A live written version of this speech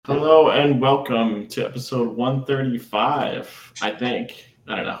Hello and welcome to episode 135, I think.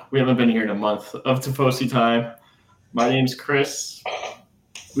 I don't know. We haven't been here in a month of Tifosi Time. My name's Chris.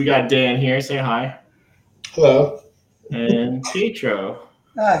 We got Dan here. Say hi. Hello. And Pietro.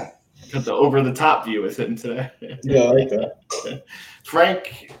 Hi. Got the over the top view with him today. Yeah, I like that.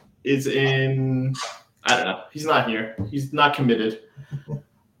 Frank is in. I don't know. He's not here. He's not committed.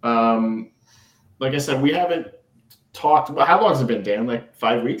 Like I said, we haven't talked. How long has it been, Dan? Like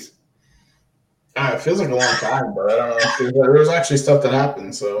 5 weeks? It feels like a long time, but I don't know. There was actually stuff that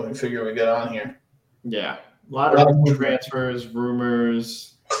happened, so I figure we get on here. Yeah. A lot of transfers,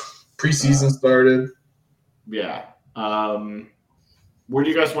 rumors. Preseason started. Yeah. Where do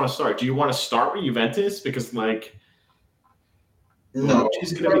you guys want to start? Do you want to start with Juventus? Because, like, No,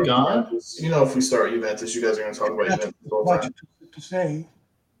 she's going to be gone. If we start Juventus, you guys are going to talk about Juventus the whole What time. to say?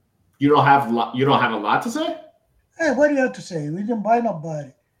 You don't have a lot to say? Hey, what do you have to say? We didn't buy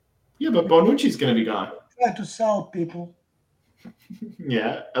nobody. Yeah, but Bonucci's going to be gone. Try to sell people.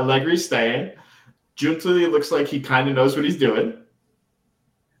 Yeah, Allegri's staying. Giuntoli looks like he kind of knows what he's doing.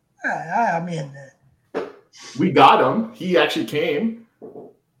 I mean, We got him. He actually came.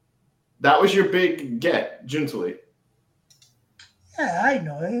 That was your big get, Giuntoli. yeah, I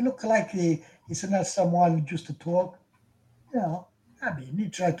know. He look like he's not someone just to talk. I mean, he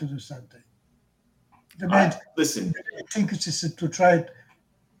tried to do something. The man, Listen, I think it's just to try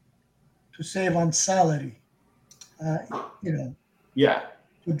to save on salary. Yeah,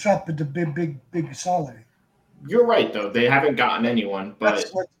 To drop the big salary. you're right, though. They haven't gotten anyone, but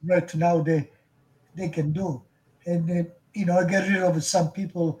That's what right now they can do, and then get rid of some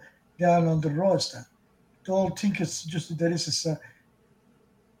people down on the roster. The whole thing is just there is a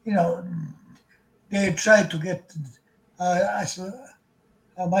you know they try to get as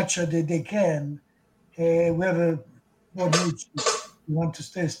how much they can. Whoever Bonucci want to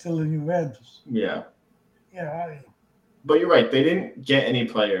stay still in Juventus. yeah. Yeah, But you're right. They didn't get any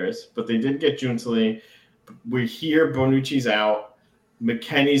players, but they did get Giuntoli. We hear Bonucci's out.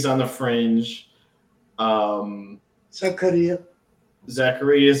 McKennie's on the fringe. Zakaria.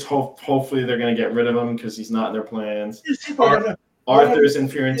 Zacharias, hopefully they're going to get rid of him because he's not in their plans. You see what Arthur's in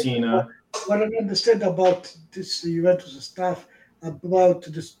Fiorentina. what I understand about this Juventus stuff, about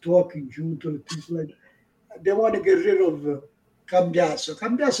this talking Jude or things like that, they want to get rid of Cambiaso.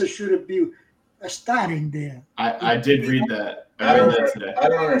 Cambiaso shouldn't be starting there. I did read that. I read that today. I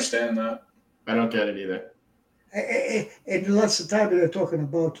don't understand that. I don't get it either. And lots of time they're talking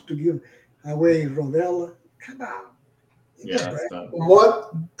about to give away Rovella. Come on. Yeah, that's done.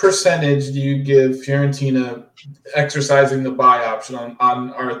 What percentage do you give Fiorentina exercising the buy option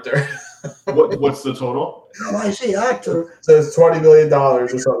on Arthur? What's the total? No, I say Arthur. So it's $20 million or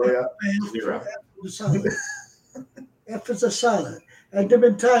something like that. 0. If it's a salad. And the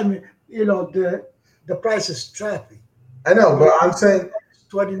meantime, the price is dropping. I know, but I'm saying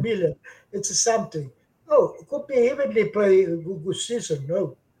 20 million. It's something. Oh, it could be even they play a good season.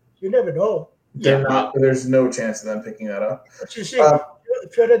 No, you never know. they're not. There's no chance of them picking that up. But you see,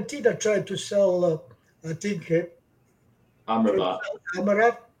 Fiorentina tried to sell, I think, Amrabat.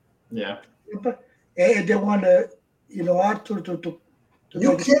 Amarat, Yeah. and they want Arthur to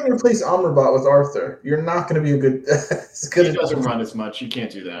You can't replace Amrabat with Arthur. You're not going to be a good. He doesn't run as much. You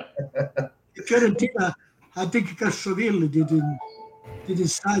can't do that. Fiorentina, I think Castrovilli didn't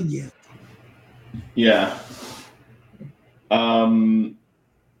sign yet. Yeah.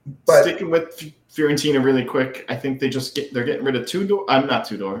 But Sticking with Fiorentina really quick, I think they're getting rid of Tudor. I'm not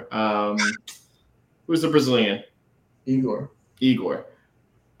Tudor. Who's the Brazilian? Igor.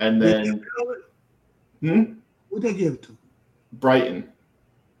 And then Who they give to? Brighton.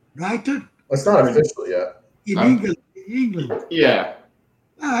 Brighton? It's not official yet. In England. Yeah.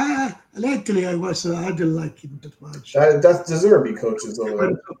 Lately, I didn't like him that much. That's Deserby coaches over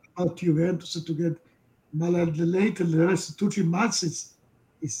When there. I talk about Juventus to get later, the rest of 2-3 months is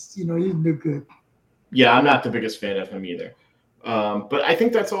isn't good. Yeah, I'm not the biggest fan of him either. But I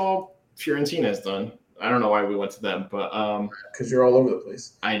think that's all Fiorentina has done. I don't know why we went to them, but Because you're all over the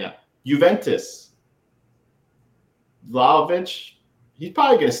place. I know. Juventus. Vlahovic, he's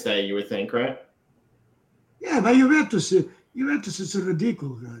probably going to stay, you would think, right? Yeah, but Juventus is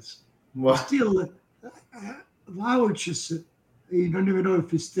ridiculous, guys. Well, Still, Vlahovic is, you don't even know if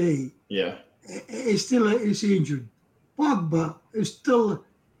he stay. yeah. He's still is injured. Pogba is still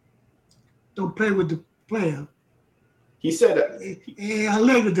don't play with the player. He said, I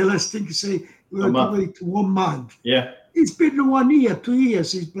like the last thing he say we have to wait 1 month. yeah. It's been 1 year, 2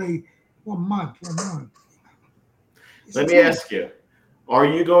 years. He's played 1 month. Let me ask you, are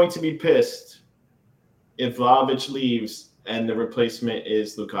you going to be pissed if Vlahovic leaves and the replacement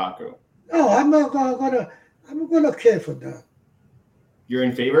is Lukaku. No, I'm gonna care for that. You're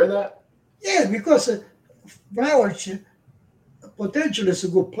in favor of that? Yeah, because Vlahovic potentially is a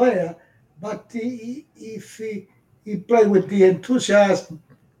good player, but he play with the enthusiasm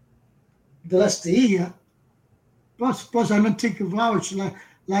the last year. Plus, I don't think Vlahovic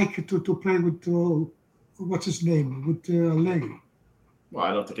like to play with what's his name with Allegri. Well,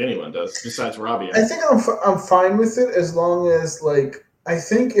 I don't think anyone does besides Rabia. I think I'm fine with it as long as I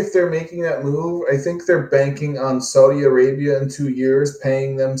think if they're making that move, I think they're banking on Saudi Arabia in 2 years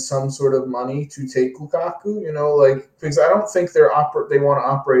paying them some sort of money to take Lukaku. Because I don't think they want to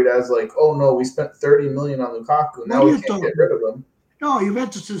operate as oh no, we spent 30 million on Lukaku, What now are we you can't get talking? rid of him. No,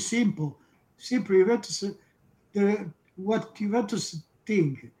 Juventus is simple. Simple Juventus. What Juventus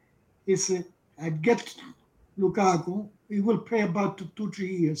think is I get Lukaku. He will pay about 2 3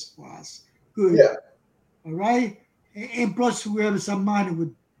 years for us. Good. Yeah, All right. And plus we have some money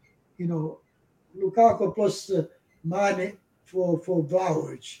with you know Lukaku plus money for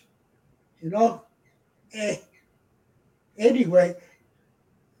Vlahovic. You know. Eh, anyway,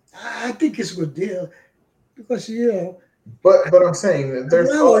 I think it's a good deal because but I'm saying that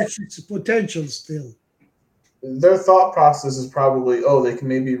Vlahovic is potential still. their thought process is probably, oh, they can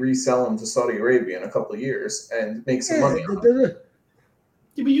maybe resell him to Saudi Arabia in a couple of years and make some Yeah, money on him.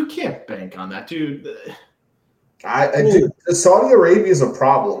 Yeah, but you can't bank on that, dude. I do. Saudi Arabia is a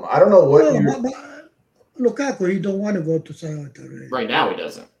problem. I don't know what no, you. but Lukaku, he don't want to go to Saudi Arabia. Right now, he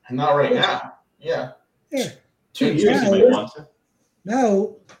doesn't. Not right now. Yeah. Yeah. 2 years, he might want to.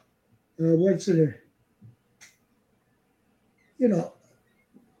 Now, what's it? You know,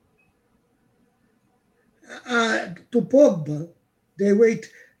 to Pogba,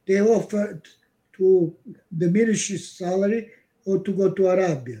 they offered to diminish his salary or to go to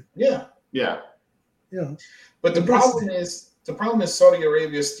Arabia. Yeah. Yeah. Yeah. But the But that's problem is Saudi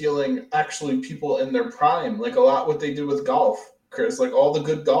Arabia stealing actually people in their prime, like a lot what they do with golf, Chris. Like all the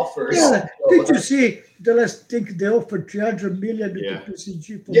good golfers. Yeah. Did you see the last thing they offered 300 million Yeah. to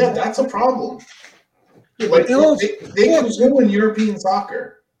PSG for Yeah, that's a problem. Yeah, Like but also, they could ruin European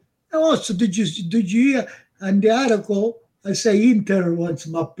soccer. also, did you hear on the article? I say Inter wants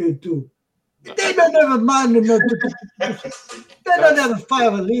Mbappe too. They don't have a money. They don't have a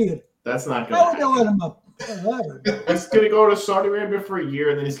 5 a year. That's not How would going they to happen. want him up? He's going to go to Saudi Arabia for a year,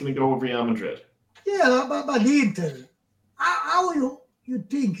 and then he's going to go over Real Madrid. Yeah, but Inter. How you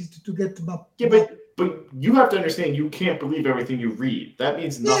think to get them up? Yeah, but you have to understand, you can't believe everything you read. That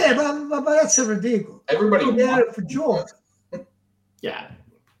means nothing. Yeah, but that's ridiculous. Everybody They're for joke. Yeah.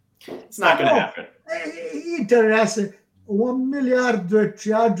 It's not going to happen. Inter has 1 milliard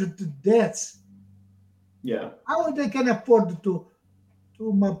 300 debts. Yeah. How they can afford to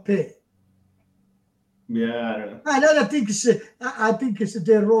pay? Yeah, I don't know. I think it's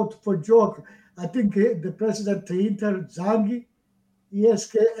they wrote for joke. I think the president Inter Zanghi he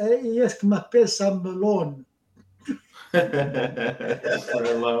asked Mbappe some loan For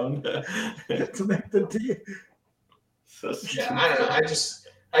a loan. to make the deal. So stupid. Yeah, I don't know.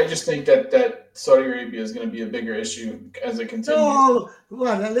 I just think that Saudi Arabia is going to be a bigger issue as it continues. No,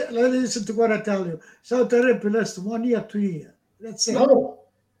 well, listen to what I tell you. Saudi Arabia lasts 1 year, 2 years. That's it.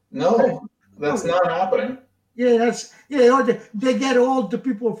 No, that's not happening. Yeah, they get all the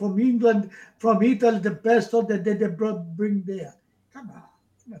people from England, from Italy, the best all that they bring there. Come on,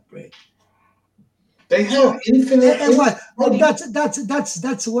 not great. They have infinite. And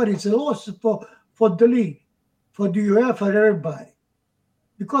that's what it's also for the league, for the UEFA, for everybody,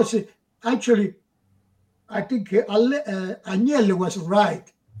 because actually, I think Agnelli was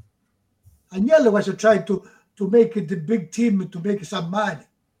right. Agnelli was trying to make it the big team to make some money.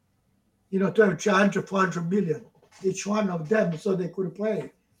 To have 300, 400 million, each one of them, so they could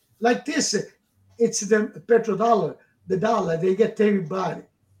play. Like this, it's the petrodollar, the dollar, they get everybody.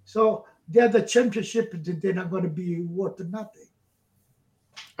 So they're the championship, they're not going to be worth nothing.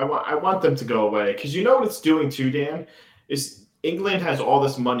 I want them to go away, because you know what it's doing too, Dan? Is England has all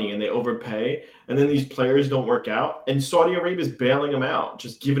this money and they overpay, and then these players don't work out, and Saudi Arabia is bailing them out,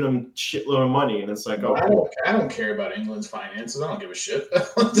 just giving them shitload of money, and it's like, oh, I don't care about England's finances. I don't give a shit.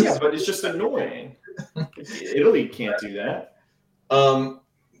 Yeah, but it's just annoying. Italy can't do that.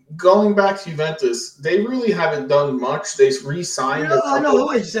 Going back to Juventus, they really haven't done much. They re-signed. No,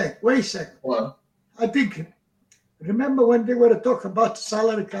 wait a second. What? I think. Remember when they were talking about the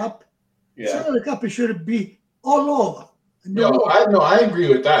salary cap? Yeah. Salary cap should be all over. I agree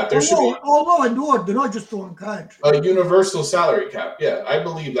with that. There should be all over in the world, not just one country. A universal salary cap. Yeah, I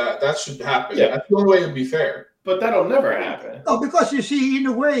believe that should happen. Yeah. That's the only way it would be fair. But that'll never happen. No, because you see, in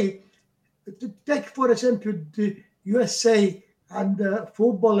a way, take for example USA and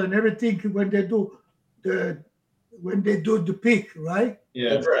football and everything the the pick, right? The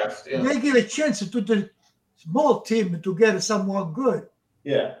Yeah. draft, yeah. They give a chance to the small team to get someone good.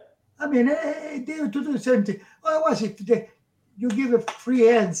 Yeah. I mean, they to do the same thing. What was it? You give a free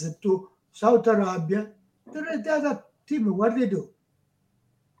hands to Saudi Arabia. The other team, what they do?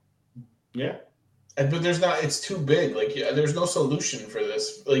 Yeah. But there's not. It's too big. Like, yeah, there's no solution for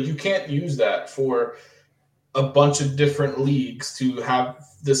this. Like, you can't use that for a bunch of different leagues to have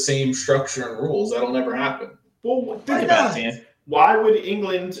the same structure and rules. That'll never happen. Well, Why think about it, not? Dan. Why would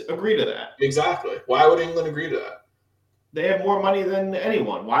England agree to that? Exactly. Why would England agree to that? They have more money than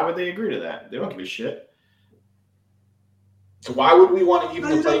anyone. Why would they agree to that? They don't give a shit. Why would we want to even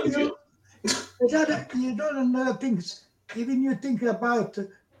No, the playing field? you don't know things. Even you think about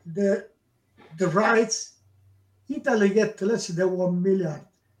the rights. Italy get less than 1 million.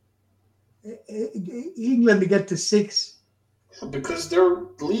 England get to six. Because their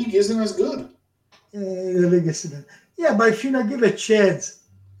league isn't as good. Yeah, but if you not give a chance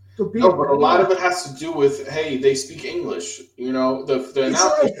to No, people, but a lot of it has to do with, hey, they speak English. You know, the it's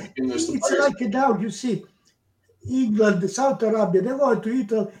announcers like speak English, the it's players. like now you see England, Saudi Arabia, they go to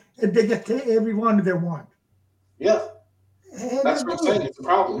Italy and they get everyone they want. Yeah, And that's what I'm saying. It's a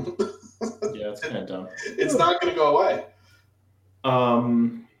problem. Yeah, it's kind of dumb. It's not going to go away.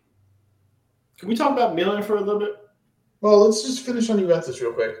 Can we talk about Milan for a little bit? Well, let's just finish on Juventus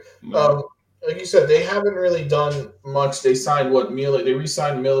real quick. Like you said, they haven't really done much. They signed Milik? They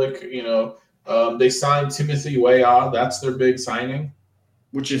re-signed Milik. You know, they signed Timothy Weah. That's their big signing.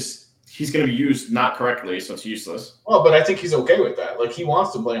 Which is he's going to be used not correctly, so it's useless. Well, but I think he's okay with that. Like, he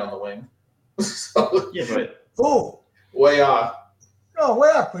wants to play on the wing. So, Yeah, but Weah. No,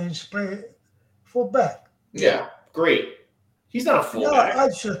 where can you play fullback? Yeah. Great. He's not a No,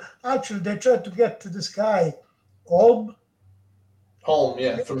 fullback. actually, they tried to get to this guy, Holm. Home,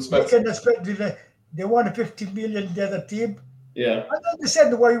 yeah, from They Spencer. can expect they won 50 million the other team. Yeah. I don't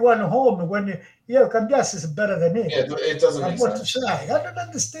understand why you want Holm when Cambias is better than him. Yeah, it doesn't make What to sense. say? I don't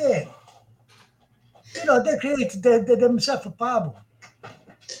understand. They create themselves a problem.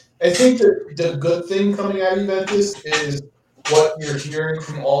 I think that the good thing coming out of Juventus is what you're hearing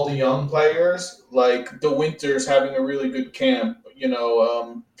from all the young players, like the Winters having a really good camp. You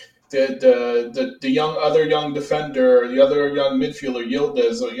know, the other young defender, the other young midfielder,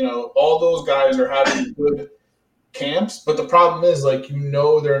 Yildiz. You know, all those guys are having good camps. But the problem is, like,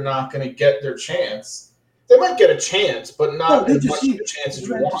 they're not going to get their chance. They might get a chance, but not as much of a chance as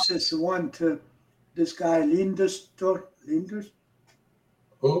you want. Juventus want this guy Linders.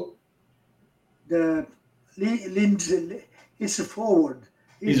 Who? The Linders. He's a forward.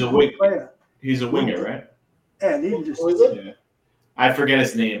 He's a good player. He's a winger, right? Yeah, Linders. Who is it? Yeah. I forget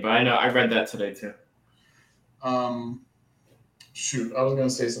his name, but I read that today too. Shoot, I was going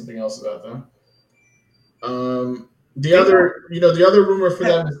to say something else about them. The other rumor for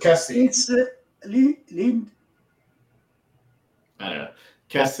them is Kessie. It's Lind. I don't know.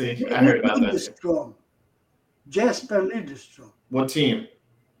 Kessie, I heard about that too. Strong. Jasper Lindström. What team?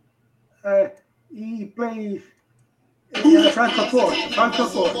 He plays Frankfurt.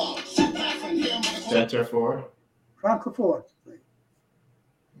 Center forward. Frankfurt.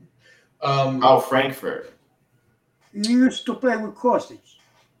 Frankfurt. He used to play with Kostic.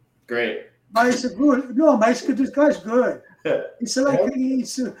 Great. But it's good. No, but this guy's good. It's like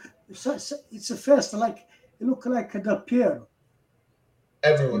it's a fest. Like it look like Del Piero.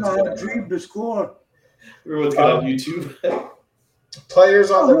 Everyone's gonna dream the score. Everyone's got on YouTube.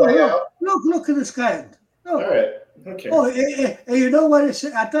 Players on the way out. Look at this guy. All right. Okay. Oh, and you know what?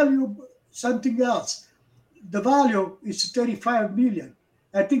 I tell you something else. The value is 35 million.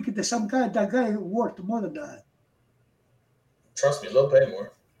 I think that guy worth more than that. Trust me, they'll pay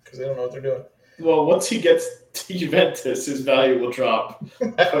more because they don't know what they're doing. Well, once he gets to Juventus, his value will drop.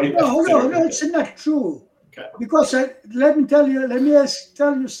 No, it's not true. Okay. Because let me tell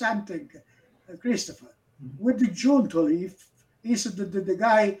you something, Christopher. With the Junto, if he's the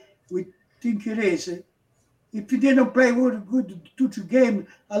guy we think it is, if he didn't play good 2-3 games,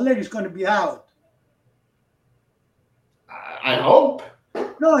 Allegri's going to be out. I hope.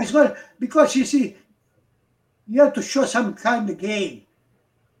 No, it's going because you see, you have to show some kind of game.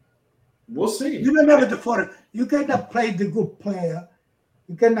 We'll see. You don't have the foreign. You cannot play the good player.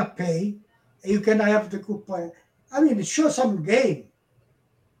 You cannot pay. And you cannot have the good player. I mean, show some game.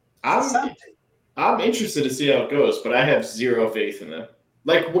 I'm interested to see how it goes, but I have zero faith in them.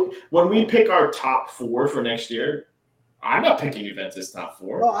 Like when we pick our top 4 for next year, I'm not picking Juventus top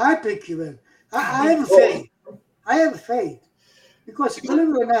 4. No, I pick Juventus. I have faith. I have faith because believe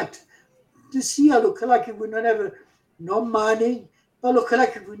it or not, this year look like we don't have no money. But look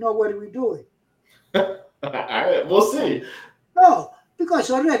like we know what we're doing. All right, we'll see. No,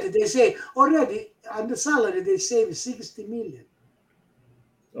 because already they say already on the salary they save 60 million.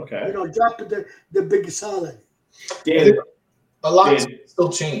 Okay. Drop the big salary. I Dan, think a lot Dan,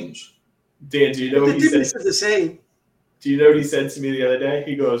 still change. Dan, do you know But what the he said? difference is the same. Do you know what he said to me the other day?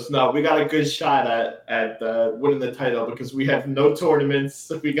 He goes, "No, we got a good shot at winning the title because we have no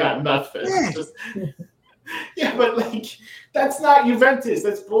tournaments. We got nothing." Yeah. Just, yeah, but like that's not Juventus.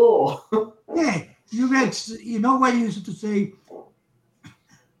 That's bull. Yeah, Juventus. You know what you used to say?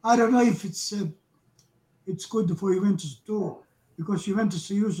 I don't know if it's good for Juventus too, because Juventus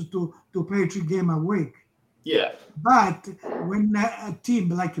used to play 3 games a week. Yeah, But when a team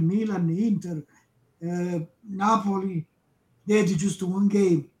like Milan, Inter, Napoli, they had just 1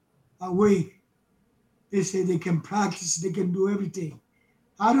 game a week. They say they can practice, they can do everything.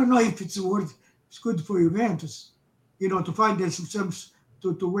 I don't know if it's good for Juventus, to find themselves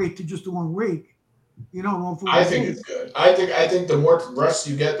to wait to just 1 week, for I one think game. it's good. I think the more rest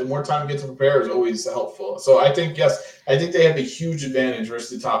you get, the more time you get to prepare is always helpful. So I think yes, I think they have a huge advantage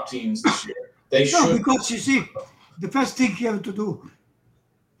versus the top teams this year. They No, should. because you see, the first thing you have to do,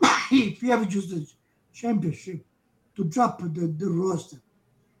 if you have just the championship, to drop the roster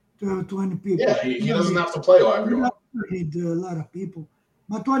to have 20 people. Yeah, he You don't doesn't need, have to play you everyone. don't need a lot of people.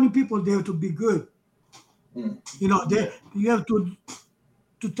 But 20 people, they have to be good. Mm. You have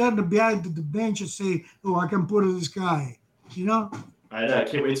to turn behind the bench and say, "Oh, I can put this guy." You know, I know. I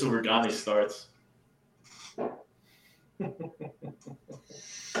can't wait till Regani starts.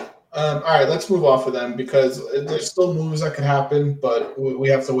 All right, let's move off of them because there's still moves that could happen, but we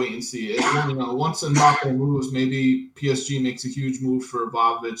have to wait and see. Once Mbappe moves, maybe PSG makes a huge move for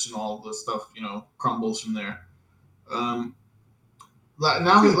Vlahovic and all the stuff, crumbles from there. Now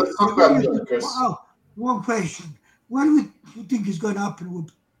let's talk what do about you Milan, think? Chris. Wow, one question: what do you think is going to happen with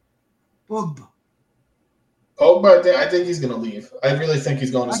Pogba? But I think he's going to leave. I really think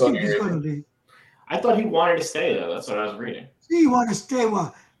he's going to I Saudi think he's going Arabia. to leave. I thought he wanted to stay though. That's what I was reading. See, you want to stay?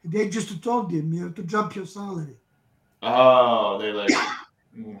 Well, they just told him you have to drop your salary. Oh, they're like. I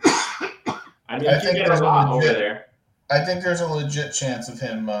mean, I you can think get a there's a lot over legit. there. I think there's a legit chance of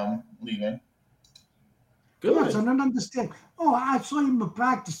him leaving. Yes, I Good. don't understand. Oh, I saw him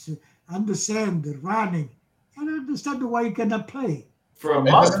practice on the sand, running. I don't understand why he cannot play. For a It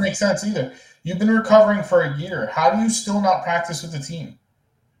doesn't month. make sense either. You've been recovering for a year. How do you still not practice with the team?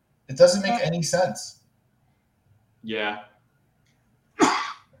 It doesn't make any sense. Yeah.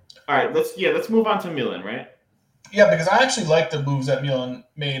 All right. Let's move on to Milan, right? Yeah, because I actually like the moves that Milan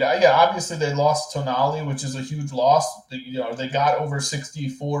made. Obviously they lost Tonali, which is a huge loss. They got over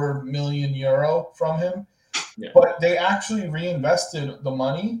 64 million euro from him, Yeah. but they actually reinvested the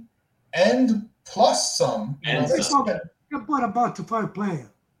money and plus some. And They some. spent. They bought about the 5 player.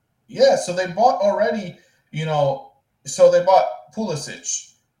 Yeah, so they bought already. So they bought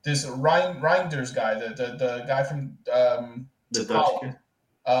Pulisic, this Reinders guy, the guy from The Dutch Holland,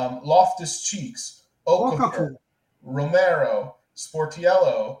 kid. Loftus Cheeks, Okafor, Okafor. Romero,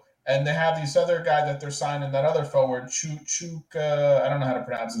 Sportiello, and they have this other guy that they're signing, that other forward, Chuk. I don't know how to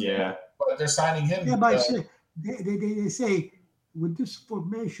pronounce his name, Yeah. but they're signing him. Yeah, but they say with this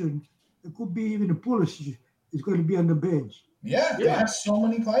formation, it could be even a Pulisic is going to be on the bench. Yeah, they Yeah. have so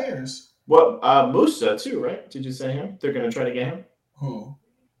many players. Well, Musa too, right? Did you say him? They're gonna try to get him. Who?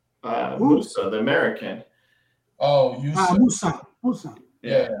 Who? Musa, the American. Oh, Musa.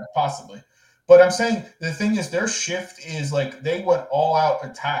 Yeah, possibly. But I'm saying the thing is, their shift is like they went all out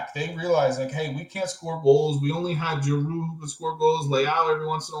attack. They realized like, hey, we can't score goals. We only had Giroud who could score goals, Leao every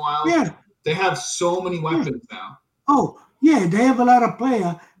once in a while. Yeah. They have so many weapons now. Oh, yeah, they have a lot of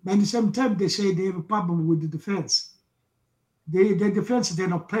players, but at the same time, they say they have a problem with the defense. The defense, they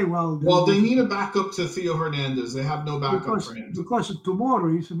don't play well. Well, they need a backup to Theo Hernandez. They have no backup for him. Because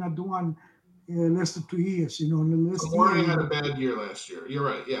tomorrow is not the one less than 2 years. Tomori had a bad year last year. You're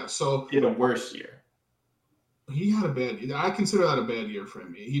right. Yeah. So He had a worse year. he had a bad. I consider that a bad year for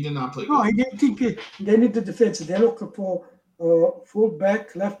him. He did not play No, good. I didn't think they need the defense. They look for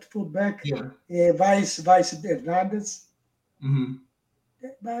fullback, left fullback, Yeah. vice Hernandez. Mm-hmm.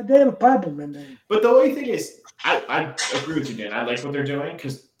 But they have a problem, and But the only thing is, I agree with you, Dan. I like what they're doing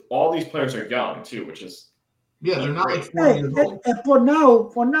because all these players are young too, which is Yeah, they're not like 40 hey, years old. and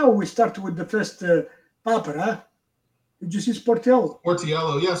for now, we start with the first Papa, huh? Did you see Sportiello?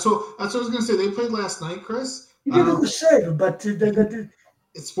 Sportiello, yeah. So that's what I was gonna say. They played last night, Chris. He did a good save, but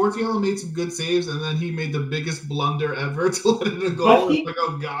Sportiello made some good saves, and then he made the biggest blunder ever to let it go. But It's like,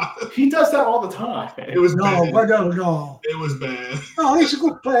 oh god, he does that all the time. it was bad. no. It was bad. No, he's a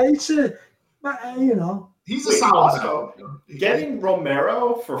good player. It's but He He's a solid. Also, getting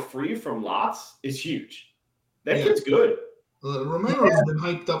Romero for free from Lots is huge. That kid's good. Romero's been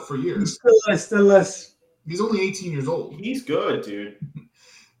hyped up for years. Still less. He's only 18 years old. He's good, dude.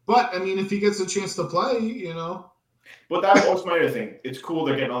 But, I mean, if he gets a chance to play, you know. But that was my other thing. It's cool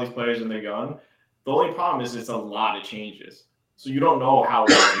they're getting all these players and they're gone. The only problem is it's a lot of changes. So you don't know how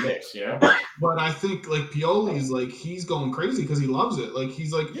well it mix, you know? But I think, like, Pioli's, like, he's going crazy because he loves it. Like,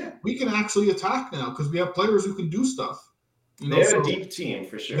 he's like, we can actually attack now because we have players who can do stuff. You know, they have a deep team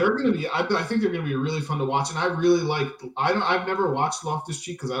for sure. They're going to be. I think they're going to be really fun to watch, and I really like. I've never watched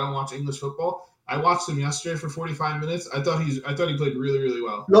Loftus-Cheek because I don't watch English football. I watched him yesterday for 45 minutes. I thought he played really, really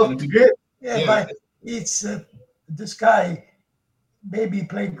well. But it's this guy. Maybe he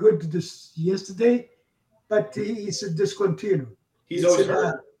played good this yesterday, but he's discontinued. He's always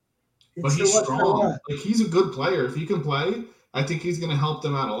hurt. But he's strong. Like, he's a good player. If he can play, I think he's going to help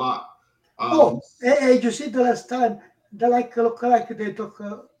them out a lot. Hey, you see the last time? They look like they talk.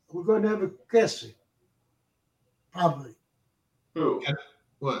 We're going to have a Cassie. Probably. Who?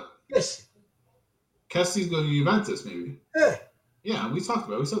 What? Cassie. Cassie's going to Juventus, maybe. Yeah. Yeah, we talked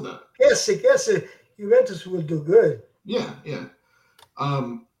about it. We said that. Cassie. Juventus will do good. Yeah.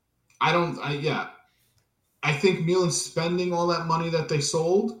 I think Milan's spending all that money that they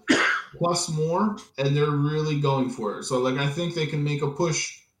sold, plus more, and they're really going for it. So, like, I think they can make a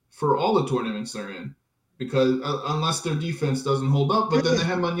push for all the tournaments they're in. Because unless their defense doesn't hold up, but then they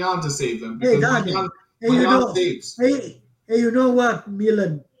have Magnan to save them. Because Magnan saves. Hey, you know what,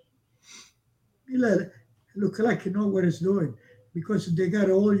 Milan look like you know what it's doing because they got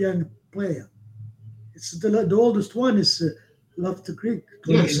an all young player. It's the oldest one is Loftus-Cheek.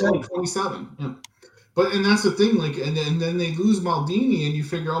 Yeah, he's only 27. Yeah, and that's the thing. Like, and then they lose Maldini, and you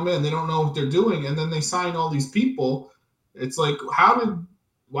figure, oh man, they don't know what they're doing, and then they sign all these people. It's like,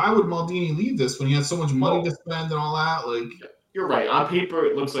 why would Maldini leave this when he had so much money to spend and all that? Like, you're right. On paper,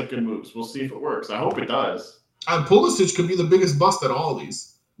 it looks like good moves. We'll see if it works. I hope it does. Pulisic could be the biggest bust at all of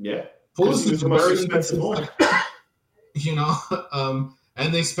these. Yeah, Pulisic is very expensive. You know,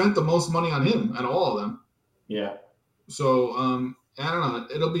 and they spent the most money on him at all of them. Yeah. So I don't know.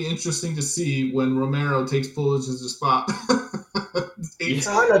 It'll be interesting to see when Romero takes Pulisic's spot.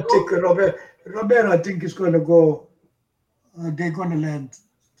 I don't think Romero. I think is going to go. They're going to land.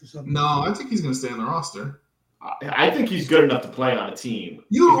 No, I think he's going to stay on the roster. I think he's good enough to play on a team.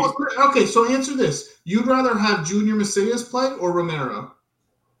 Okay, so answer this. You'd rather have Junior Macias play or Romero?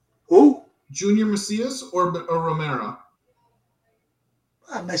 Who? Junior Macias or Romero?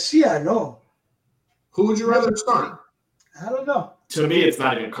 Macias, no. Who would you rather start? I don't know. To me, it's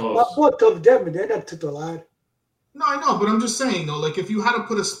not even close. But both of them, they're not titular. No, I know, but I'm just saying, though, like, if you had to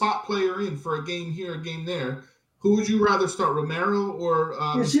put a spot player in for a game here, a game there, who would you rather start, Romero or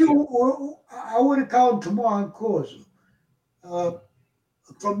you see, I would count more on Kozu.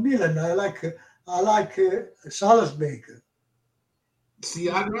 From Milan, I like Salzmaker. See,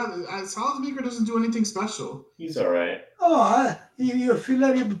 I'd rather Salzmaker doesn't do anything special. He's all right. Oh, if you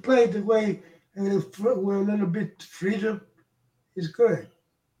let him play the way with a little bit freedom, he's good.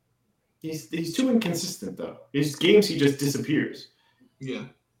 He's too inconsistent though. His games he just disappears. Yeah.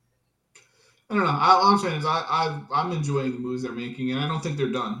 I don't know. All I'm saying is I'm enjoying the moves they're making, and I don't think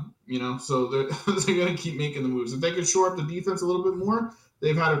they're done. You know, so they're going to keep making the moves. If they could shore up the defense a little bit more,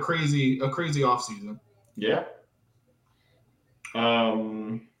 they've had a crazy offseason. Yeah.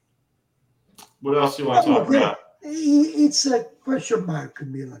 What else do you want to talk about? It's a question mark,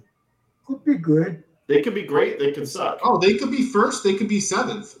 Milan. Could be good. They could be great. They could suck. Oh, they could be first. They could be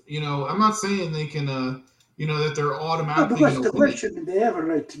seventh. You know, I'm not saying they can. That they're automatically. No, because the question they have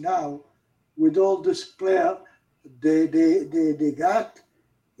right now, with all this player they got,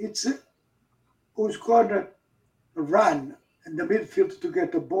 it's who's going to run in the midfield to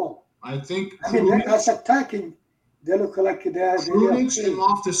get the ball. I think. As attacking, they look like they're. Krunic and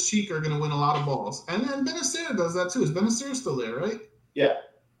Loftus-Cheek are going to win a lot of balls, and then Benacer does that too. Is Benacer still there? Right? Yeah.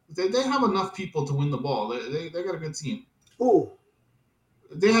 They have enough people to win the ball. They got a good team. Who?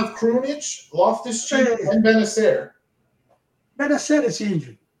 They have Krunic, Loftus-Cheek, and Benacer. Benacer is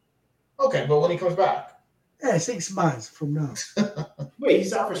injured. Okay, but when he comes back? Yeah, 6 months from now. Wait,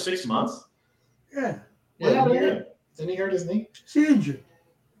 he's out for 6 months? Yeah. Didn't he hurt his knee? He's injured.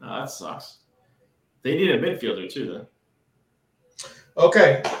 No, that sucks. They need a midfielder too, then.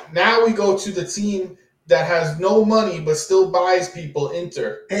 Okay, now we go to the team that has no money but still buys people,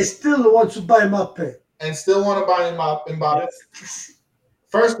 Inter. And still wants to buy Mbappe. And still want to buy Mbappe.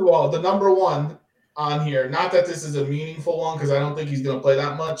 First of all, the number one on here, not that this is a meaningful one because I don't think he's going to play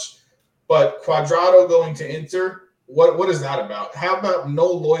that much, but Cuadrado going to Inter What is that about? How about no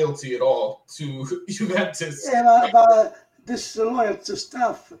loyalty at all to Juventus? Yeah, but this loyalty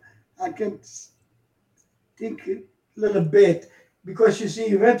stuff, I can think a little bit because you see,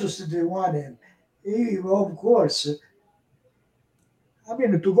 Juventus they won him. Of course, I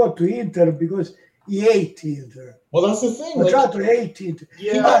mean to go to Inter because he hate Inter. Well, that's the thing. Like Quadrato hate Inter,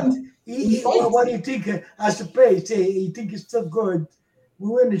 Yeah, but he fights. what do you think as a player? Say he think it's still good. We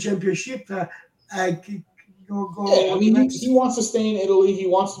win the championship. Yeah, I Go mean, Juventus. he wants to stay in Italy. He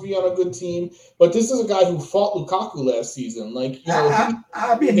wants to be on a good team. But this is a guy who fought Lukaku last season. Like, I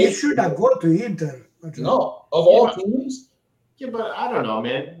he mean, he hates should not go to Inter. no, of Yeah, all but, teams. yeah, but I don't know,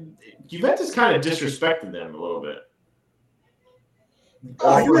 man. Juventus kind of disrespected them a little bit.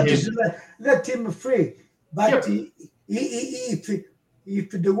 Oh, For Juventus him. let him free. But Yeah, if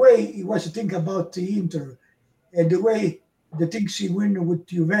the way he was thinking about the Inter and the way the things he win with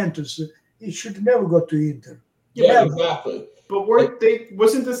Juventus, he should never go to Inter. Yeah, Never. exactly. but Like,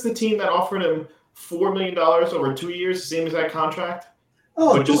 wasn't this the team that offered him $4 million over 2 years, same as that contract?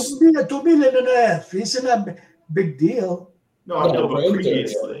 Oh, But just 2 million and a half. Isn't that a big deal? no, I know, for but Inter,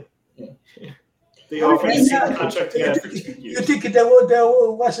 previously yeah. they I mean, offered the same contract he you, had for 2 you years. think there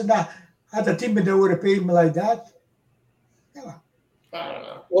wasn't a other team that would have paid him like that? Yeah. I don't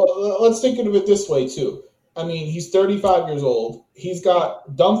know. Well, let's think of it this way too. I mean, he's 35 years old. He's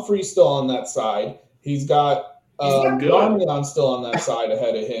got Dumfries still on that side. He's got He's not good. Darmian still on that side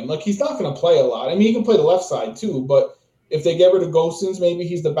ahead of him. Like, he's not going to play a lot. I mean, he can play the left side too, but if they get rid of Gosens, maybe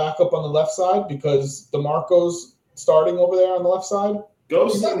he's the backup on the left side because DeMarco's starting over there on the left side.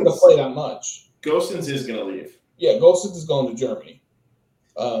 He's not going to play that much. Gosens is going to leave. Yeah, Gosens is going to Germany.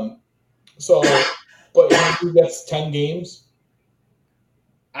 But he gets 10 games.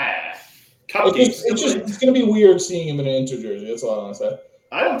 It's going to be weird seeing him in an Inter jersey. That's all I want to say.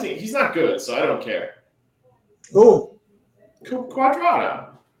 I don't think he's not good, so I don't care. Oh,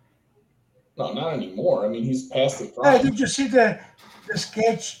 Quadrato. No, not anymore. I mean, he's past the prime. did you see the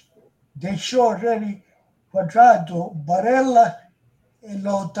sketch? They show already Quadrato, Barella, and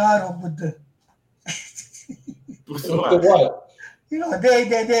Lautaro with the. With the what? You know,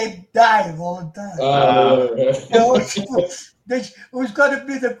 they die all the time. Who's going to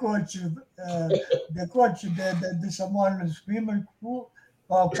be the coach? The coach, the someone screaming,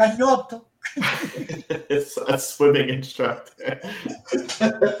 Cagnotto. It's a swimming instructor. I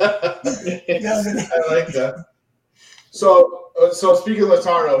like that. So speaking of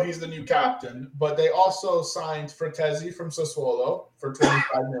Lautaro, he's the new captain, but they also signed Fratesi from Sassuolo for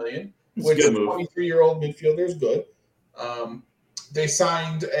 $25 million, which is a 23-year-old midfielder is good. They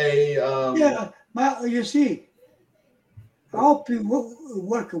signed a you see, I hope it will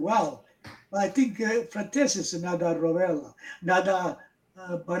work well. I think Fratesi is another Rovella, another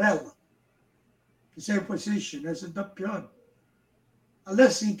Barella. The same position as a Doppion.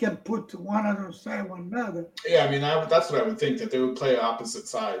 Unless he can put one on the side, one another. Yeah, I mean, that's what I would think, that they would play opposite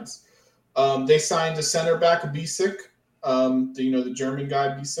sides. They signed a center back, Bisic, the German guy,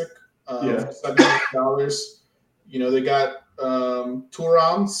 Bisic, for $7 million. They got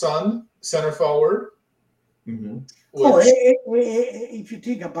Thuram's son, center forward. Mm-hmm. If you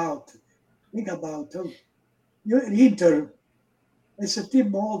think about Inter, it's a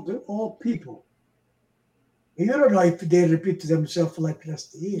team of all people. You don't know if they repeat themselves like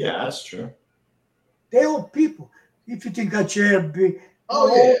last year. Yeah, that's true. They're all people. If you think Acerbi,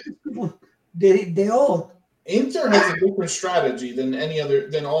 people, they all. Inter has a different strategy than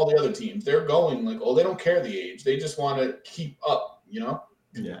all the other teams. They're going they don't care the age. They just want to keep up, Yeah.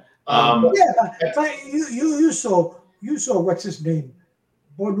 But you saw what's his name,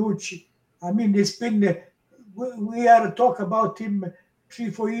 Bonucci. I mean, it's been we had to talk about him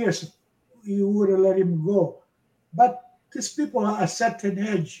 3-4 years. You would have let him go, but these people are a certain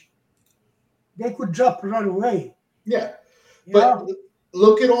age. They could drop right away. Yeah, but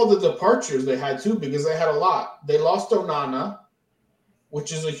look at all the departures they had too, because they had a lot. They lost Onana,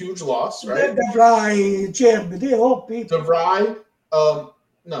 which is a huge loss, right? De Vrij, they all people. De Vrij,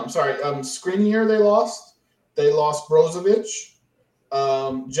 Skriniar they lost. They lost Brozovic,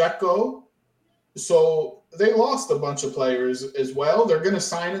 Dzeko. So they lost a bunch of players as well. They're going to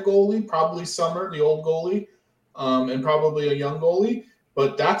sign a goalie, probably Summer, the old goalie, and probably a young goalie.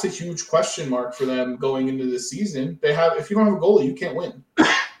 But that's a huge question mark for them going into the season. If you don't have a goalie, you can't win.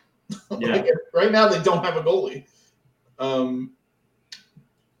 Yeah. Right now, they don't have a goalie.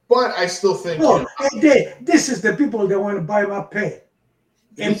 But I still think this is the people that want to buy my pay.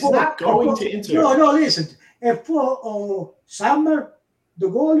 He's not going to Inter. No, listen. And for Summer, the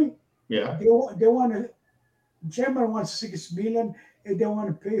goalie, they want German wants 6 million, and they want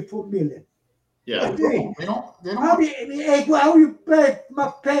to pay $4 million. Yeah. They don't. How you pay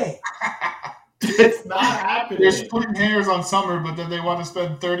my pay? It's not happening. They're splitting hairs on Summer, but then they want to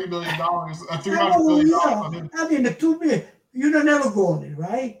spend $30 million, $300 I million know, on him. I mean, the 2 million, you don't never go on it,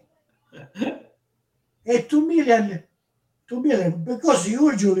 right? 2 million, 2 million, because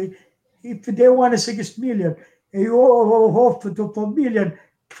usually if they want a 6 million and you offer to 4 million,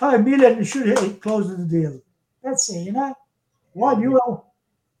 5 million, you should close the deal. That's it, you know? One, you know,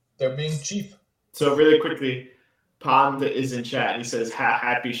 They're being cheap. So really quickly, Pond is in chat. He says, "How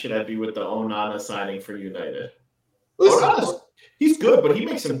happy should I be with the Onana signing for United?" Listen, He's good, but he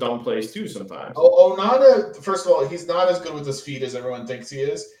makes some dumb plays too sometimes. Onana, first of all, he's not as good with his feet as everyone thinks he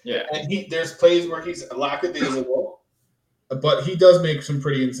is. Yeah. And there's plays where he's lackadaisical, but he does make some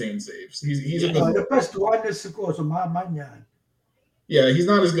pretty insane saves. He's a good the best one is because of Manyan. Yeah, he's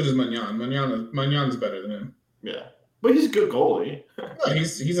not as good as Magnan. Magnan's better than him. Yeah. But he's a good goalie. No,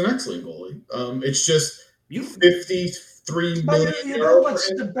 he's an excellent goalie. It's just 53 But million you know euros what's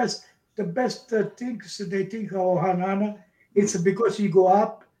for him. the best things they think of Hanana? It's because he go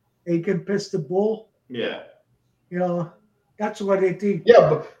up and he can pass the ball. Yeah. You know, that's what they think.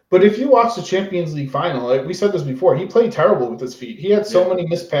 Yeah, but if you watch the Champions League final, like we said this before, he played terrible with his feet. He had so many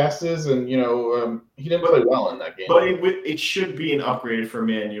missed passes, and he didn't play well in that game. But it should be an upgrade for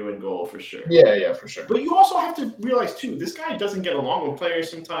Man U in goal for sure. Yeah, for sure. But you also have to realize too, this guy doesn't get along with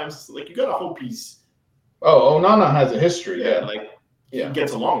players sometimes. Like you gotta hope he's. Oh, Onana has a history. He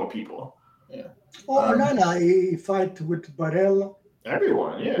gets along with people. Yeah. Oh, Nana, he fight with Barella.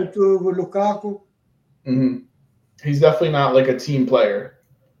 Everyone, yeah. With Lukaku. Mm-hmm. He's definitely not like a team player.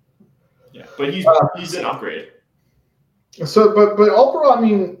 Yeah, but he's an upgrade. So, but overall, I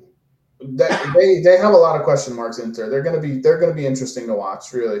mean, they have a lot of question marks in there. They're gonna be interesting to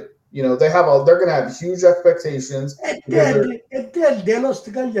watch, really. They're gonna have huge expectations. And then they lost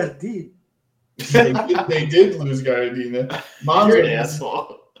to Gagliardini. They did lose Gagliardini. You're an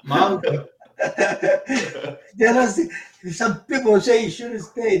asshole. Manga. There are some people say he shouldn't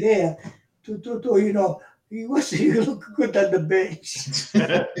stay there. He look good on the bench.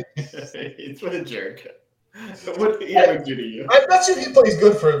 It's what a jerk. What did he ever do to you? I bet you he plays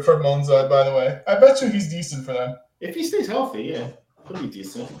good for Monza, by the way. I bet you he's decent for them. If he stays healthy, yeah. He'll be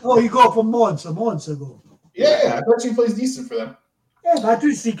decent. Oh, he go for months ago. Yeah, I bet you he plays decent for them. Yeah, but at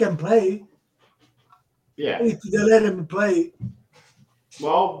least he can play. Yeah. If they let him play.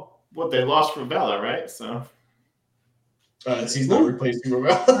 Well, they lost for Vela, right? So. He's not replacing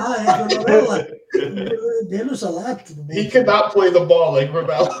Ravella. They lose a lot. He could not play the ball like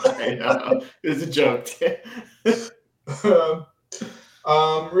Ravella. I know. It's a joke.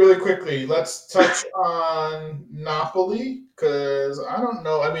 Really quickly, let's touch on Napoli because I don't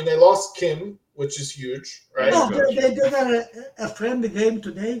know. I mean, they lost Kim, which is huge, right? No, they got a friendly game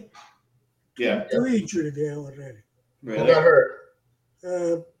today. Yeah. 2 injuries there already. Really? Who got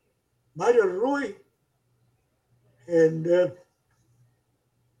hurt? Mario Rui and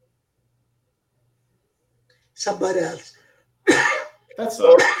somebody else. That's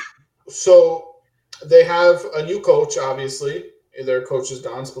so they have a new coach, obviously. Their coach is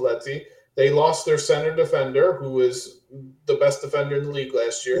Don Spalletti. They lost their center defender, who was the best defender in the league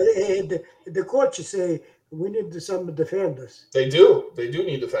last year. The coach say we need some defenders. They do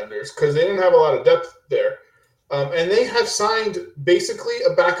need defenders because they didn't have a lot of depth there. And they have signed basically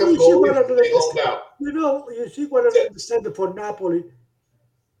a backup goalie they loaned out. You see what I understand for Napoli?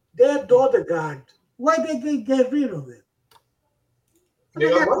 They had Odegaard. Why did they get rid of him? They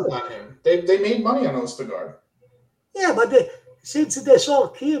got money on him. They made money on Odegaard. Yeah, but since they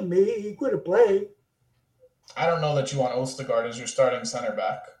saw him, he couldn't play. I don't know that you want Odegaard as your starting center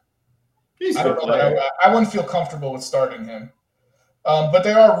back. I don't know. I wouldn't feel comfortable with starting him. But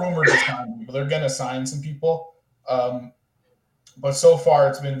they are rumored to sign people. They're going to sign some people. But so far,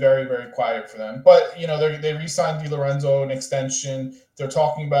 it's been very, very quiet for them. But, they re-signed Di Lorenzo an extension. They're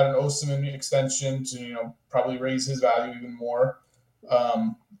talking about an Osimhen extension to, probably raise his value even more.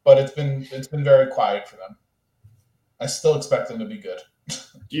 But it's been very quiet for them. I still expect them to be good.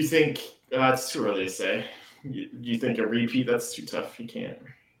 Do you think it's too early to say? Do you think a repeat? That's too tough. You can't.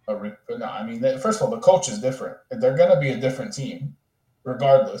 No, I mean, first of all, the coach is different. They're going to be a different team,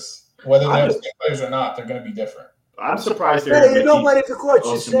 regardless. Whether they're the same players or not, they're going to be different. I'm surprised they're going to what the coach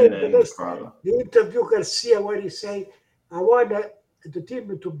is saying. The interview Garcia, what he say, I want the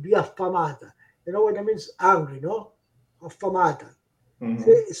team to be affamata. You know what that means? Angry, no? Affamata.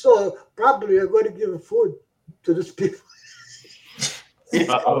 Mm-hmm. So probably you're going to give food to these people.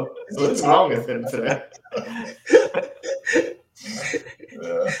 What's wrong with him today?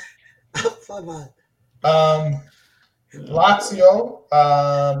 Lazio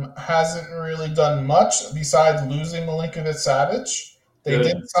hasn't really done much besides losing Milinkovic-Savic. They Good.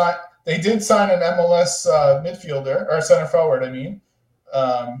 did sign. They did sign an MLS midfielder or center forward. I mean,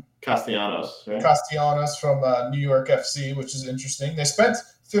 Castellanos, right? Castellanos from New York FC, which is interesting. They spent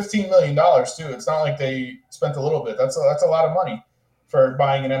 $15 million too. It's not like they spent a little bit. That's a lot of money for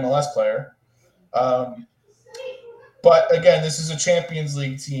buying an MLS player. But again, this is a Champions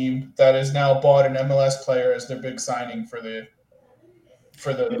League team that has now bought an MLS player as their big signing for the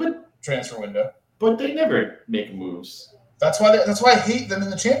transfer window. But they never make moves. That's why I hate them in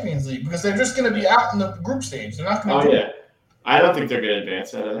the Champions League, because they're just going to be out in the group stage. They're not going to. Oh yeah, I don't think they're going to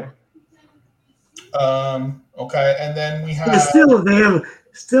advance out of there. Okay, and then we have. But still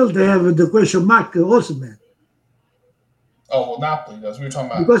they have the question mark also, man. Oh well, Napoli does. We were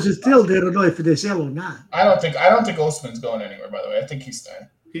talking about because it's still they don't know if they sell or not. I don't think Osman's going anywhere. By the way, I think he's staying.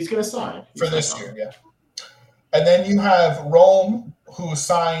 He's going to sign for this year, yeah. And then you have Rome, who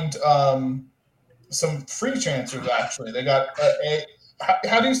signed some free transfers. Actually, they got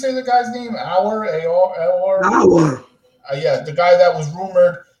how do you say the guy's name? Our. Yeah, the guy that was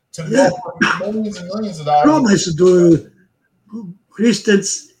rumored to go for millions and millions of dollars. Rome has to do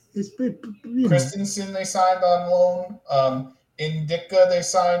Christensen they signed on loan. Indica they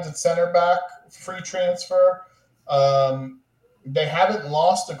signed at center back, free transfer. They haven't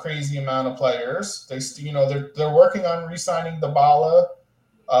lost a crazy amount of players. They're working on re-signing Dybala.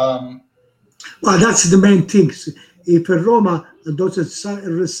 Well, that's the main thing. If Roma doesn't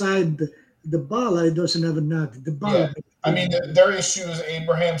resign Dybala, it doesn't have nothing. Yeah. I mean, their issue is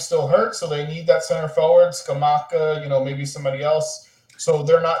Abraham's still hurt, so they need that center forward. Scamacca, maybe somebody else. So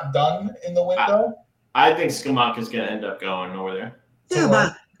they're not done in the window. I think Scamacca's going to end up going over there. Yeah,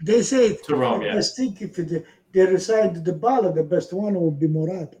 but they say to Rome, yeah. I think if they resign Dybala, the best one will be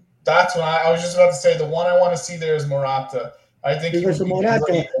Morata. That's what I was just about to say. The one I want to see there is Morata. I think because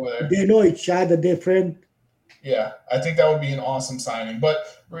Morata, they know each other, they're friends. Yeah, I think that would be an awesome signing.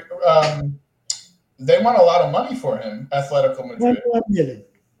 But they want a lot of money for him, Atletico Madrid. 1 million.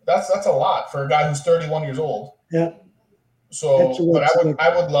 That's a lot for a guy who's 31 years old. Yeah. So, but I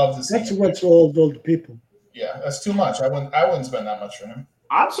would love to see. That's what's old people. Yeah, that's too much. I wouldn't spend that much for him.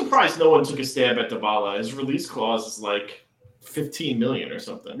 I'm surprised no one took a stab at Dybala. His release clause is like $15 million or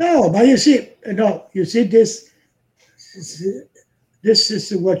something. No, but you see this. This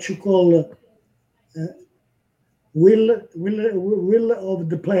is what you call will of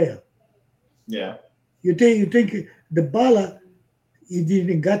the player. Yeah. You think Dybala, he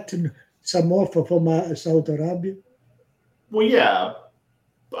didn't get some offer from Saudi Arabia? Well, yeah.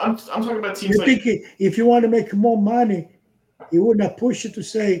 I'm talking about teams you think if you want to make more money, you wouldn't push it to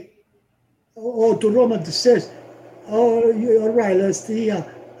say, to Roma that says, all right, let's see, I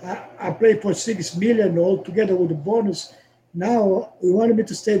play for $6 million altogether with the bonus. Now you wanted me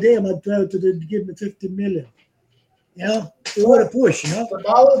to stay there, I'm trying to give me $50 million. You want to push,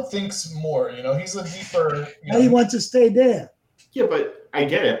 Dybala thinks more, he's a deeper. He wants to stay there. Yeah, but I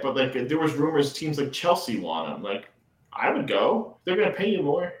get it. But like, there was rumors teams like Chelsea want him. Like, I would go. They're going to pay you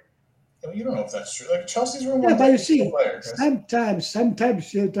more. You don't know if that's true. Like Chelsea's rumor. Yeah, but you see,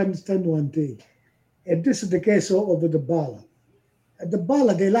 sometimes you have to understand one thing, and this is the case of the Dybala.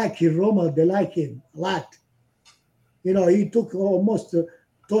 Dybala, they like him. Roma, they like him a lot. He took almost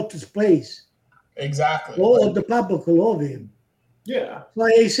Totti's place. Exactly. All the public love him. Yeah. So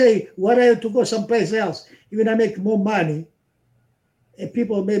I say, why I have to go someplace else? Even I make more money, and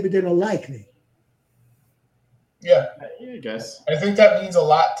people maybe they don't like me. Yeah, I guess. I think that means a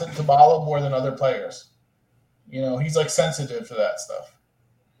lot to Dybala more than other players. He's like sensitive to that stuff.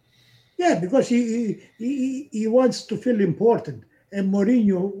 Yeah, because he wants to feel important, and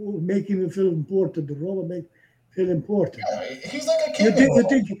Mourinho make him feel important. The Roma make feel important. Yeah, he's like a kid. You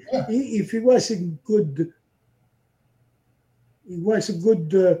think if he was in good,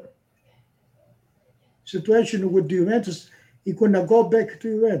 situation with Juventus, he could not go back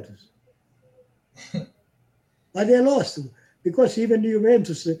to Juventus. But they lost because even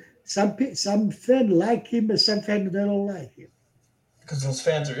Juventus, some fans like him and some fans they don't like him. Because those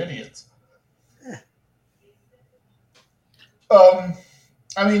fans are idiots. Yeah.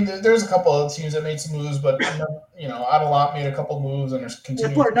 I mean, there's a couple of teams that made some moves, but Atalanta made a couple moves and there's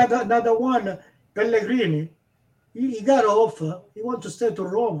continuing. Another one, Pellegrini, he got an offer. He wants to stay to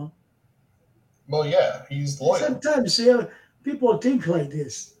Roma. Well, yeah, he's loyal. Sometimes people think like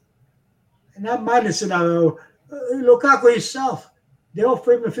this, and I'm minus now. Lukaku himself, they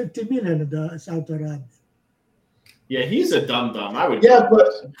offer him $50 million in Saudi Arabia. Yeah, he's a dum-dum. I would. Yeah,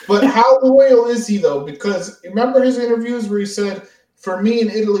 but how loyal is he though? Because remember his interviews where he said For me in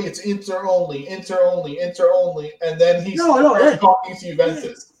Italy, it's Inter only, and then he No, starts talking to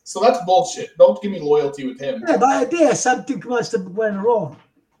Juventus. So that's bullshit. Don't give me loyalty with him. Yeah, but there something must have went wrong.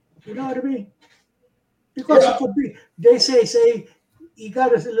 You know what I mean? Because it could be. They say he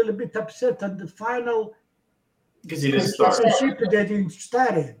got us a little bit upset on the final because he didn't start. Championship that he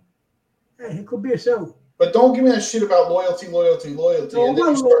started. Yeah, it could be so. But don't give me that shit about loyalty. No, And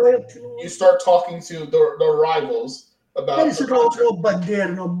then you start talking to the rivals about. There is no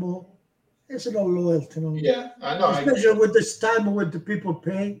bandera no more. There's no loyalty no more. Yeah, I know. Especially with this time when the people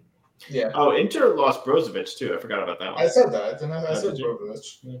pay. Yeah. Oh, Inter lost Brozovic too. I forgot about that one. I said that, and I said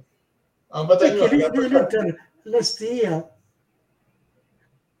Brozovic. Yeah. But then Inter last year,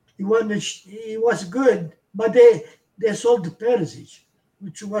 he was good, but they sold Perisic,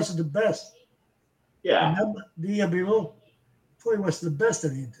 which was the best. Yeah. The year below, he was the best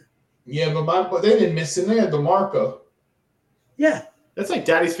at Inter. Yeah, but they didn't miss him. They had DeMarco. Yeah. That's like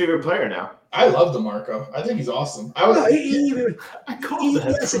Daddy's favorite player now. I love DeMarco. I think he's awesome. I called that. He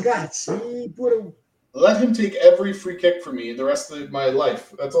has guts. Let him take every free kick for me the rest of my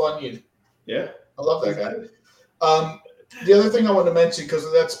life. That's all I need. Yeah. I love that guy. The other thing I want to mention, because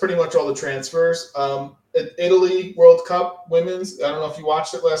that's pretty much all the transfers. Italy World Cup Women's. I don't know if you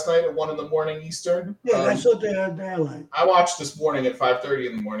watched it last night at 1 a.m. Eastern. Yeah, I saw the airline. I watched this morning at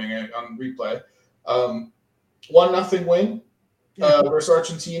 5:30 in the morning on replay. 1-0 win versus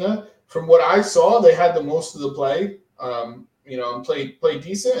Argentina. From what I saw, they had the most of the play. And played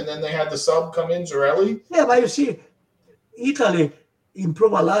decent, and then they had the sub come in, Girelli. Yeah, but you see, Italy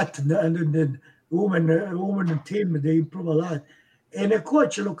improve a lot, and the women team they improve a lot, and the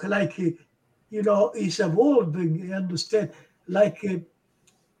coach look like he's evolving. You understand, like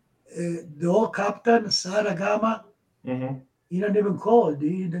the old captain Saragama. Mm-hmm. He don't even call.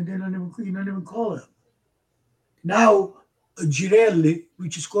 He don't even call him. Now Girelli,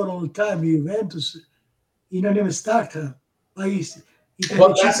 which is called all the time, Juventus, he don't even start her. But he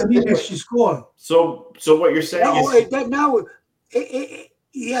she score. So what you're saying is that now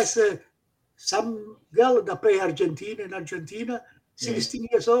he has some girl that play Argentina, 16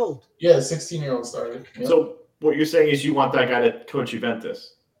 years old. Yeah, 16-year-old started. Yeah. So what you're saying is you want that guy to coach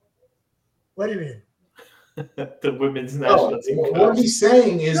Juventus? What do you mean? The women's national team coach. What he's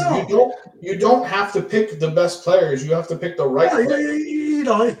saying is you don't have to pick the best players. You have to pick the right players. You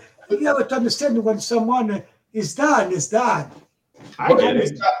have to understand when someone is done, is done. I get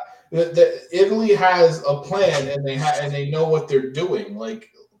it. Italy has a plan, and they know what they're doing. Like,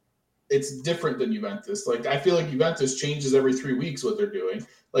 it's different than Juventus. Like, I feel like Juventus changes every 3 weeks what they're doing.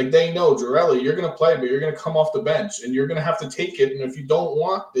 Like, they know, Girelli, you're going to play, but you're going to come off the bench, and you're going to have to take it. And if you don't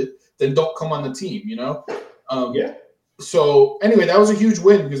want it, then don't come on the team, Yeah. So, anyway, that was a huge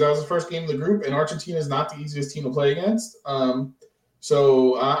win because that was the first game of the group, and Argentina is not the easiest team to play against.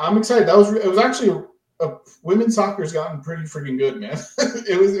 So I'm excited. It was actually women's soccer has gotten pretty freaking good, man.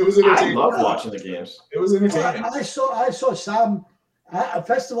 it was entertaining. I love watching the games. It was entertaining. I saw some.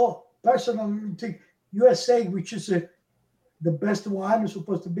 First of all, personally, think USA, which is the best one, is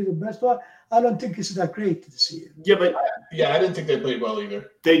supposed to be the best one. I don't think it's that great this year. Yeah, but I didn't think they played well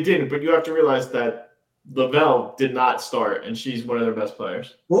either. They didn't, but you have to realize that Lavelle did not start, and she's one of their best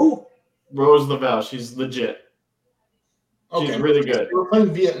players. Who? Rose Lavelle. She's legit. She's really good. We're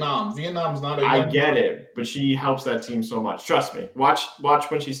playing Vietnam. Vietnam's not a I get it, but she helps that team so much. Trust me. Watch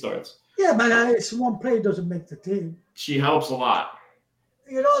when she starts. Yeah, but it's one play doesn't make the team. She helps a lot.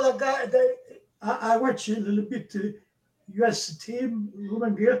 The guy. I watch a little bit U.S. team,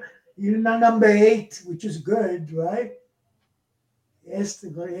 woman girl. Number 8, which is good, right?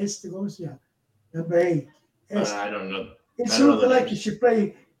 Goes, yeah. Number 8. I don't know. It's looking like she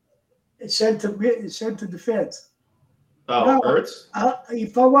play center defense. Oh, now, Ertz?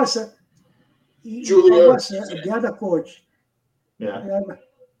 If I was the other coach,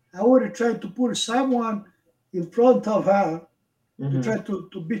 I would have tried to put someone in front of her to try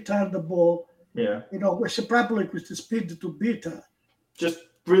to beat her the ball. Yeah. She probably with the speed to beat her. Just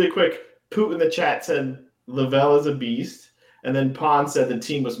really quick, Poot in the chat said Lavelle is a beast. And then Pon said the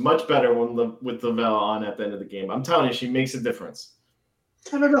team was much better with Lavelle on at the end of the game. I'm telling you, she makes a difference.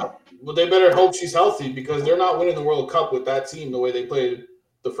 I don't know. Well, they better hope she's healthy because they're not winning the World Cup with that team the way they played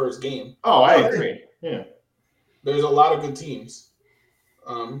the first game. Oh, I agree. Yeah. There's a lot of good teams.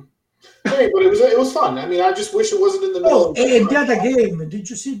 But it was fun. I mean, I just wish it wasn't in the middle. Oh, and the other game, did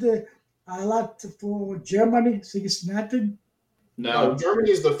you see the highlight for Germany 6-0? No, Germany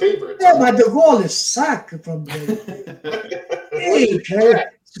is the favorite. Yeah, but the goal is sack from the.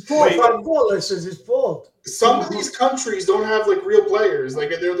 It's 4 or 5 goals is his fault. Some of these countries don't have like real players. Like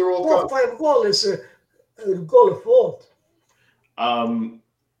they're the World Cup. 4 or 5 goals is a goal of fault. Pond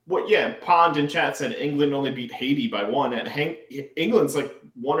in chat said England only beat Haiti by 1, and England's like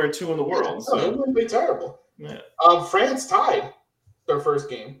 1 or 2 in the world. So it wouldn't be terrible. yeah. France tied their first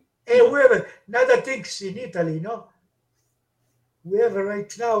game. Hey, we have another things in Italy, no? We have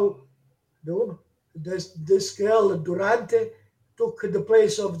right now this girl Durante took the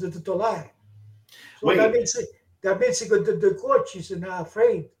place of the titular. So Wait. that means the coach is not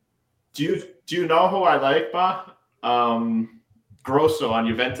afraid. Do you know who I like, Ba? Grosso on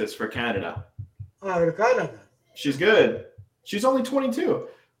Juventus for Canada. Canada. She's good. She's only 22.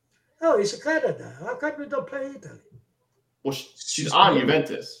 Oh, it's Canada. How come we don't play Italy? Well, she's on Canadian.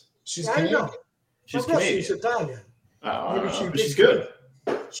 Juventus. She's I Canadian. know. She's Of course, Canadian. she's Italian. But she's good.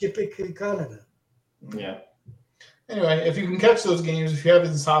 She picked Canada. Yeah. Anyway, if you can catch those games, if you have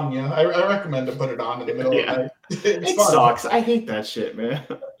insomnia, I recommend to put it on in the middle of the night. It sucks. I hate that shit, man.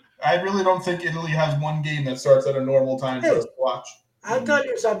 I really don't think Italy has one game that starts at a normal time for us to watch. I'll tell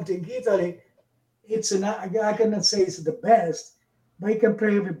you something. Italy, I cannot say it's the best, but you can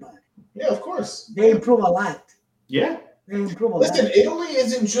play everybody. Yeah, of course. They improve a lot. Yeah. They improve a Listen, lot. Italy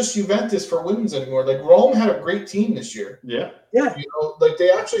isn't just Juventus for women's anymore. Like Rome had a great team this year. Yeah. Yeah. You know, like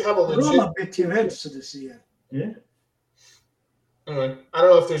they actually have a legit. Roma beat Juventus this year. Yeah. Anyway, I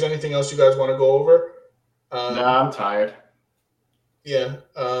don't know if there's anything else you guys want to go over. Nah, I'm tired. Yeah.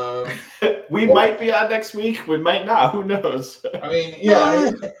 We might be on next week. We might not. Who knows? I mean,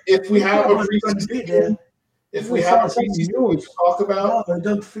 yeah. If we have a preseason, to talk about, no,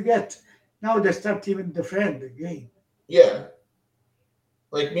 don't forget. Now they start even defend the game. Yeah.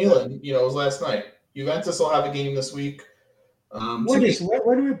 Like Milan, it was last night. Juventus will have a game this week. When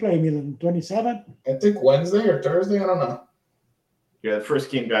do we play Milan? 27? I think Wednesday or Thursday. I don't know. Yeah, the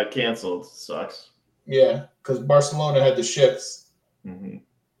first game got canceled. Sucks. Yeah, because Barcelona had the shits. Mm-hmm.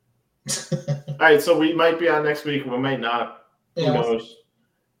 All right, so we might be on next week. We might not. Who knows?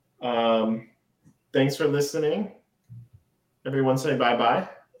 Thanks for listening. Everyone say bye-bye.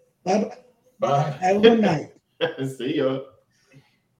 Bye-bye. Bye. Have a good night. See you.